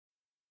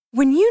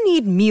When you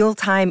need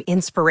mealtime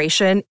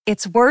inspiration,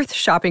 it's worth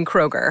shopping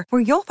Kroger,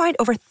 where you'll find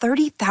over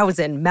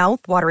 30,000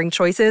 mouth-watering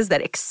choices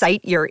that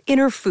excite your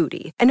inner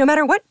foodie. And no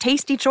matter what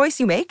tasty choice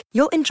you make,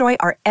 you'll enjoy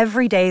our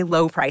everyday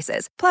low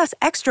prices, plus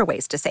extra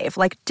ways to save,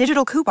 like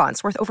digital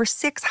coupons worth over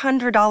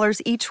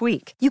 $600 each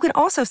week. You can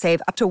also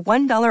save up to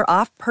 $1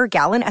 off per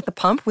gallon at the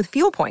pump with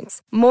fuel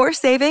points. More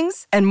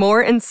savings and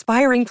more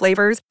inspiring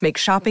flavors make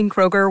shopping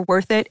Kroger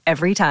worth it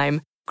every time.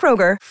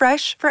 Kroger,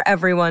 fresh for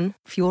everyone.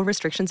 Fuel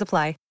restrictions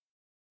apply.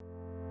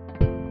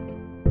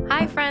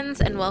 Hi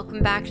friends, and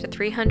welcome back to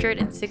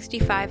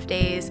 365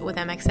 Days with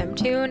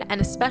mxmtoon, and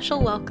a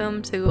special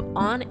welcome to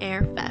On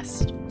Air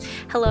Fest.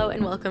 Hello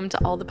and welcome to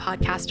all the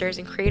podcasters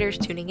and creators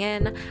tuning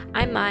in.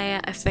 I'm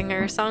Maya, a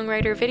singer,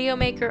 songwriter, video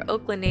maker,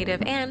 Oakland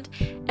native, and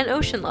an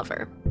ocean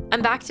lover.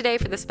 I'm back today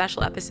for this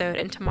special episode,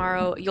 and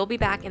tomorrow you'll be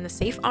back in the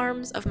safe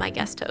arms of my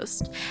guest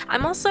host.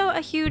 I'm also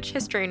a huge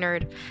history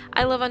nerd.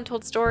 I love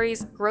untold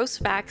stories, gross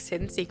facts,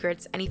 hidden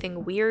secrets,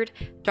 anything weird,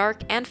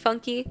 dark, and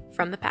funky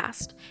from the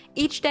past.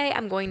 Each day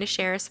I'm going to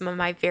share some of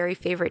my very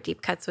favorite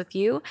deep cuts with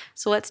you,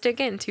 so let's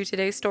dig into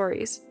today's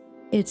stories.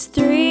 It's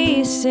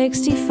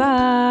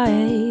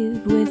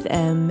 365 with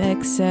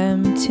mxmtoon.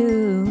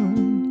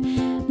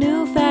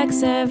 New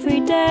facts every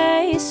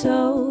day,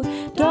 so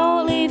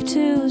don't leave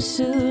too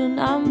soon.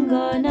 I'm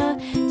gonna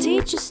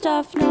teach you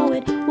stuff, no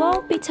it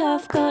won't be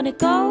tough. Gonna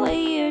go a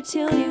year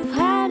till you've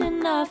had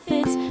enough.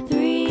 It's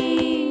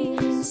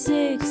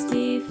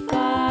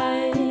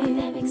 365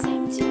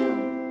 mxmtoon.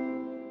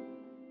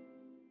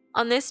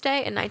 On this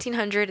day in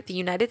 1900, the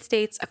United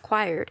States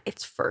acquired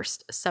its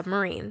first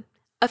submarine.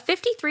 A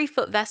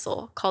 53-foot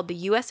vessel called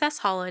the USS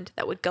Holland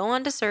that would go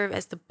on to serve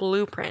as the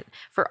blueprint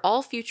for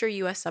all future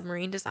U.S.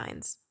 submarine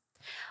designs.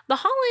 The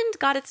Holland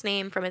got its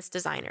name from its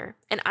designer,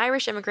 an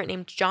Irish immigrant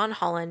named John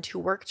Holland who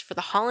worked for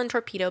the Holland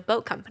Torpedo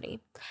Boat Company.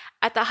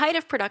 At the height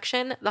of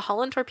production, the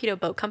Holland Torpedo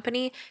Boat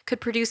Company could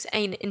produce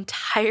an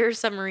entire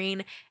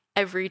submarine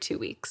every 2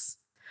 weeks.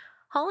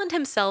 Holland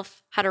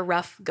himself had a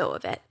rough go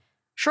of it.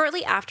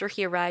 Shortly after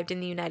he arrived in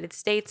the United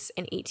States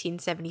in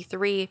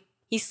 1873,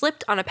 he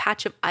slipped on a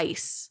patch of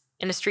ice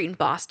in a street in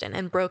Boston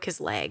and broke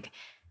his leg.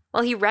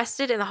 While he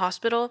rested in the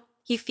hospital,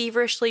 he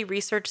feverishly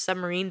researched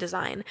submarine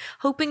design,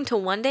 hoping to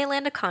one day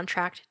land a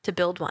contract to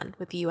build one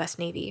with the U.S.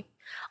 Navy.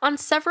 On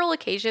several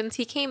occasions,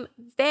 he came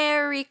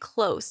very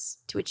close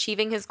to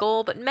achieving his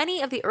goal, but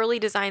many of the early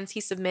designs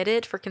he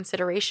submitted for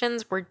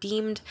considerations were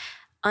deemed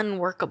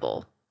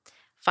unworkable.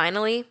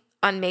 Finally,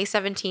 on May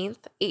 17,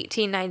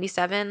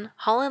 1897,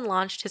 Holland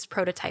launched his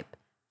prototype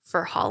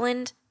for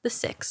Holland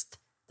VI,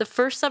 the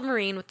first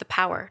submarine with the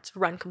power to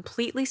run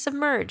completely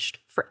submerged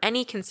for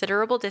any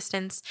considerable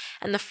distance,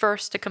 and the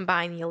first to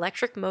combine the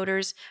electric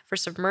motors for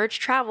submerged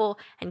travel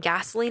and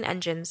gasoline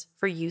engines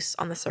for use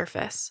on the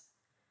surface.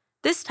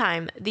 This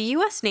time, the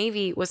U.S.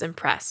 Navy was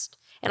impressed,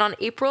 and on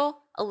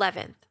April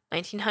 11,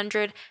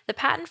 1900, the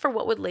patent for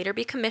what would later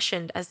be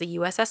commissioned as the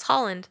USS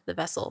Holland, the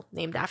vessel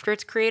named after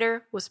its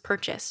creator, was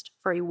purchased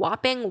for a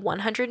whopping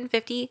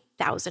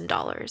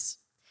 $150,000.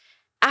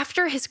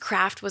 After his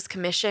craft was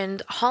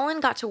commissioned,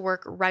 Holland got to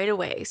work right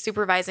away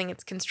supervising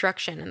its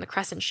construction in the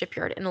Crescent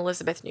Shipyard in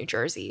Elizabeth, New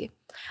Jersey.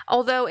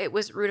 Although it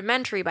was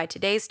rudimentary by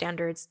today's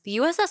standards, the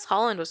USS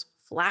Holland was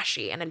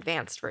flashy and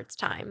advanced for its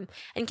time,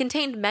 and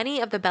contained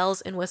many of the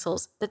bells and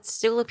whistles that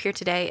still appear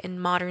today in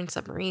modern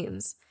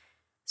submarines.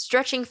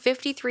 Stretching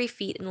 53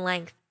 feet in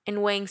length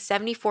and weighing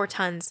 74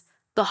 tons,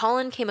 the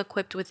Holland came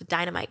equipped with a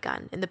dynamite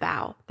gun in the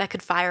bow that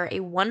could fire a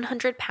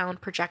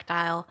 100-pound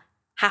projectile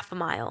half a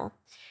mile.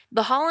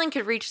 The Holland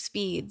could reach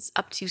speeds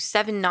up to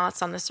 7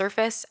 knots on the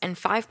surface and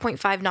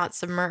 5.5 knots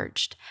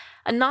submerged.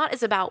 A knot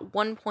is about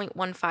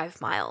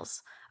 1.15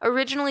 miles,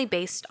 originally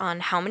based on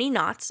how many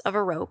knots of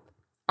a rope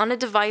on a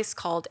device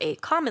called a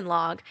common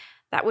log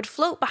that would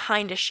float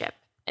behind a ship,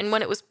 and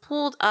when it was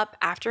pulled up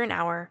after an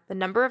hour, the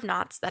number of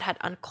knots that had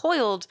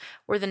uncoiled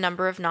were the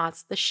number of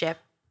knots the ship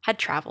had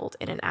traveled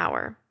in an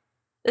hour.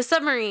 The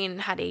submarine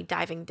had a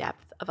diving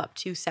depth of up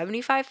to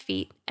 75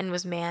 feet and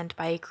was manned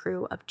by a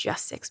crew of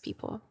just 6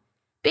 people.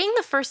 Being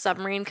the first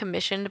submarine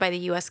commissioned by the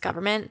U.S.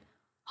 government,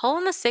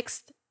 Holland VI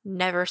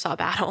never saw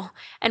battle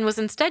and was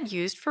instead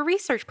used for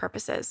research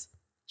purposes.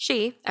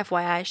 She,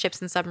 FYI, ships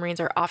and submarines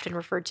are often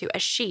referred to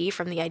as she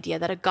from the idea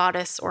that a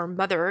goddess or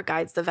mother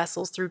guides the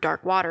vessels through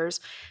dark waters,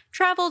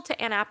 traveled to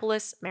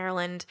Annapolis,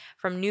 Maryland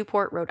from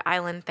Newport, Rhode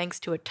Island thanks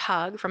to a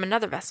tug from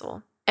another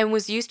vessel, and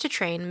was used to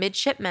train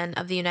midshipmen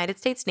of the United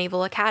States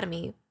Naval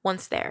Academy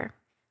once there.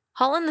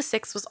 Holland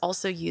VI was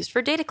also used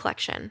for data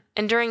collection,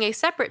 and during a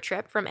separate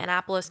trip from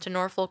Annapolis to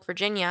Norfolk,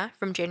 Virginia,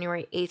 from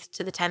January 8th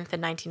to the 10th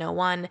in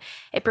 1901,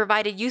 it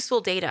provided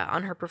useful data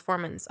on her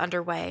performance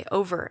underway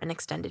over an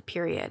extended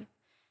period.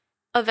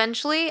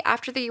 Eventually,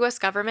 after the U.S.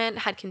 government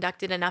had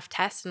conducted enough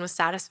tests and was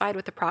satisfied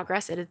with the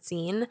progress it had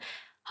seen,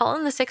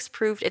 Holland VI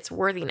proved its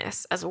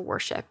worthiness as a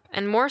warship,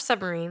 and more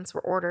submarines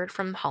were ordered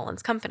from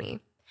Holland's company.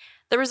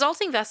 The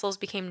resulting vessels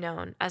became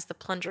known as the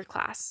Plunger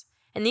class,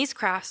 and these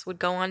crafts would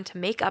go on to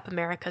make up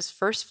America's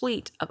first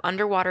fleet of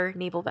underwater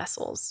naval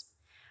vessels.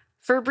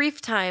 For a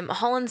brief time,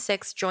 Holland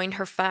 6 joined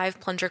her 5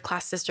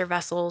 plunger-class sister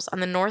vessels on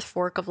the North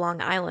Fork of Long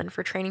Island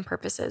for training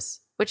purposes,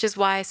 which is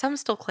why some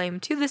still claim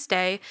to this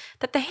day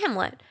that the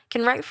Hamlet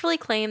can rightfully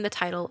claim the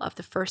title of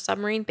the first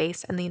submarine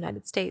base in the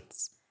United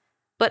States.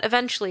 But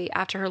eventually,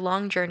 after her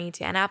long journey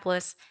to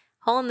Annapolis,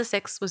 Holland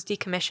 6 was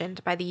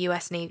decommissioned by the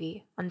U.S.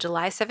 Navy on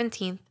July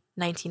 17,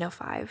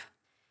 1905.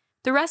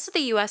 The rest of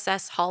the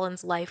USS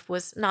Holland's life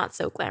was not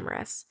so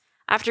glamorous.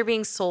 After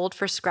being sold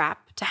for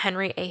scrap to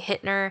Henry A.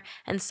 Hittner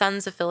and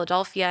Sons of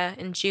Philadelphia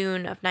in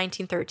June of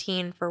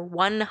 1913 for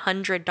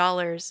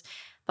 $100,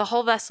 the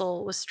whole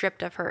vessel was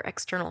stripped of her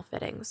external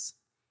fittings.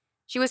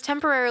 She was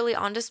temporarily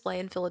on display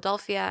in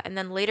Philadelphia and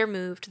then later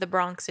moved to the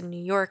Bronx in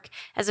New York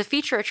as a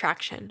feature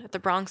attraction at the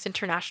Bronx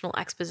International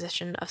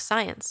Exposition of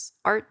Science,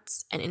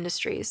 Arts, and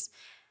Industries.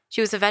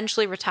 She was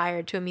eventually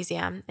retired to a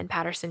museum in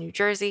Paterson, New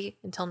Jersey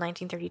until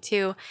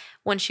 1932,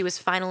 when she was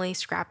finally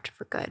scrapped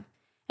for good.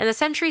 In the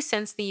century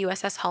since the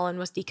USS Holland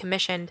was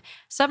decommissioned,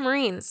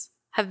 submarines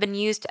have been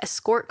used to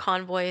escort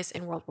convoys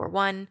in World War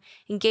I,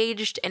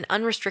 engaged in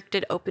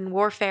unrestricted open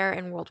warfare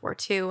in World War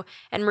II,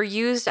 and were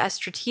used as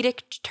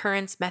strategic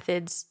deterrence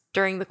methods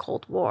during the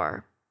Cold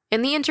War.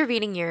 In the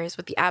intervening years,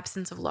 with the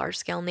absence of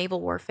large-scale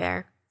naval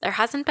warfare, there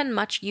hasn't been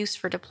much use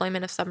for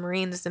deployment of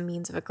submarines as a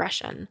means of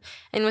aggression,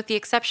 and with the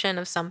exception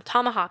of some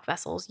Tomahawk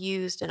vessels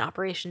used in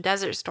Operation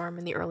Desert Storm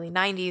in the early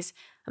 90s,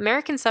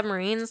 American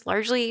submarines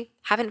largely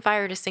haven't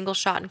fired a single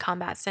shot in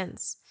combat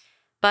since.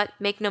 But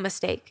make no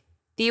mistake,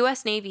 the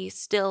U.S. Navy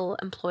still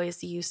employs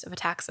the use of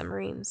attack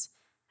submarines.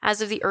 As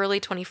of the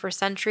early 21st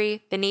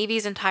century, the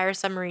Navy's entire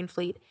submarine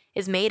fleet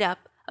is made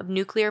up of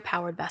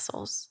nuclear-powered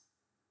vessels.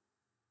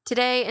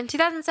 Today, in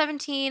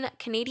 2017,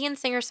 Canadian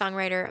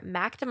singer-songwriter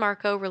Mac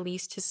DeMarco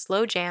released his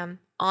slow jam,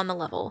 On the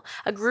Level,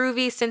 a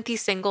groovy synthy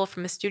single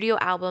from his studio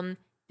album,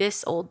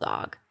 This Old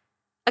Dog.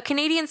 A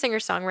Canadian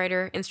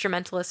singer-songwriter,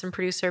 instrumentalist, and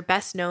producer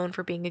best known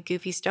for being a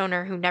goofy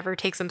stoner who never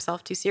takes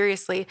himself too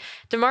seriously,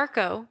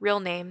 DeMarco, real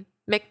name,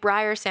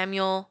 McBriar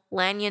Samuel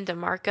Lanyon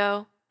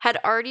DeMarco, had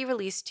already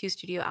released 2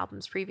 studio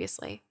albums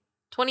previously,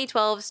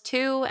 2012's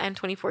Two and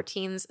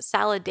 2014's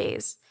Salad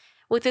Days.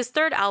 With his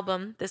third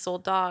album, This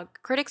Old Dog,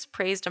 critics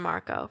praised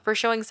DeMarco for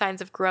showing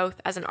signs of growth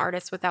as an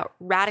artist without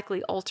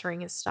radically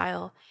altering his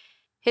style.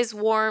 His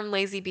warm,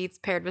 lazy beats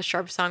paired with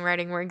sharp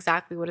songwriting were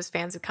exactly what his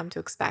fans had come to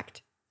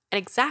expect, and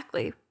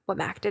exactly what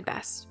Mac did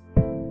best.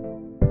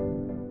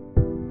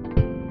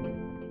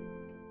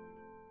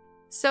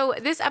 So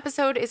this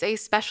episode is a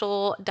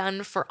special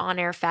done for On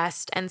Air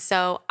Fest, and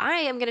so I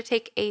am going to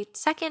take a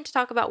second to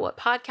talk about what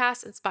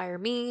podcasts inspire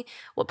me,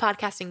 what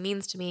podcasting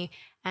means to me,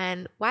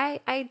 and why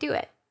I do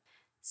it.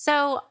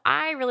 So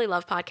I really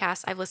love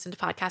podcasts. I've listened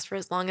to podcasts for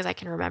as long as I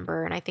can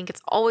remember, and I think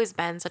it's always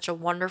been such a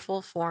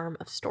wonderful form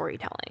of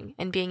storytelling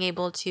and being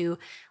able to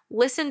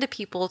listen to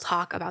people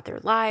talk about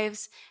their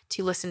lives,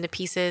 to listen to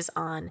pieces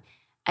on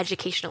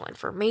educational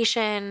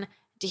information,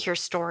 to hear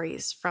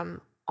stories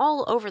from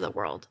all over the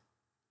world.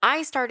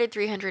 I started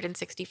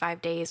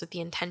 365 Days with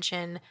the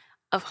intention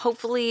of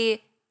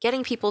hopefully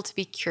getting people to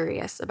be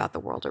curious about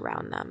the world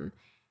around them.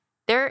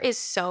 There is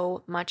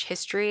so much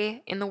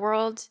history in the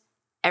world.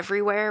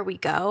 Everywhere we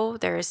go,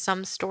 there is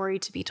some story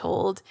to be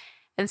told.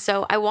 And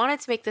so I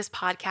wanted to make this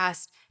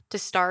podcast to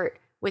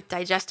start with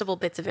digestible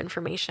bits of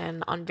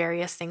information on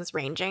various things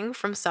ranging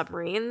from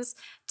submarines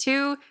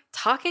to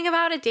talking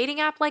about a dating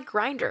app like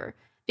Grindr,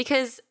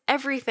 because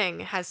everything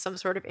has some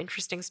sort of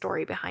interesting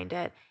story behind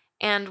it.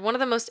 And one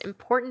of the most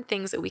important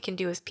things that we can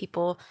do as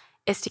people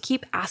is to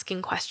keep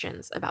asking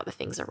questions about the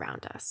things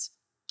around us.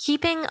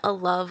 Keeping a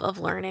love of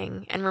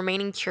learning and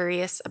remaining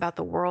curious about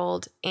the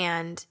world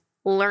and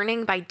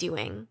learning by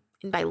doing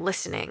and by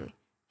listening,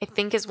 I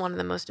think is one of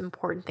the most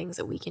important things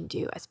that we can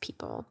do as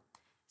people.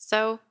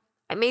 So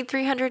I made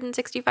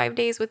 365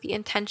 Days with the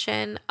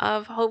intention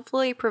of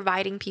hopefully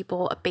providing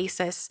people a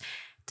basis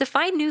to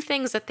find new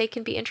things that they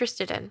can be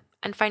interested in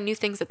and find new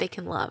things that they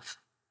can love.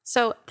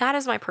 So that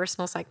is my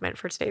personal segment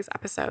for today's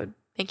episode.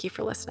 Thank you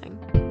for listening.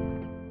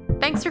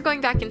 Thanks for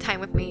going back in time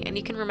with me, and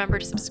you can remember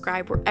to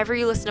subscribe wherever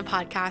you listen to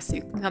podcasts so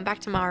you can come back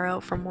tomorrow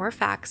for more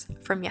facts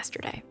from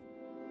yesterday.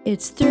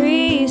 It's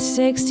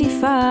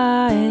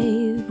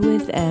 365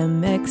 with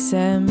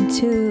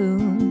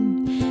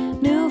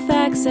MXM2. New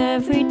facts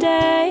every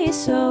day,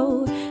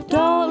 so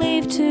don't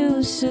leave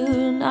too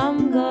soon.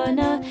 I'm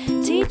gonna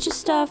teach you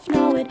stuff,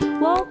 no it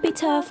won't be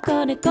tough.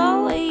 Gonna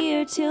go a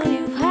year till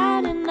you've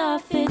had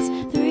enough. It's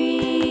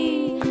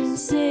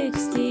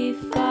 365.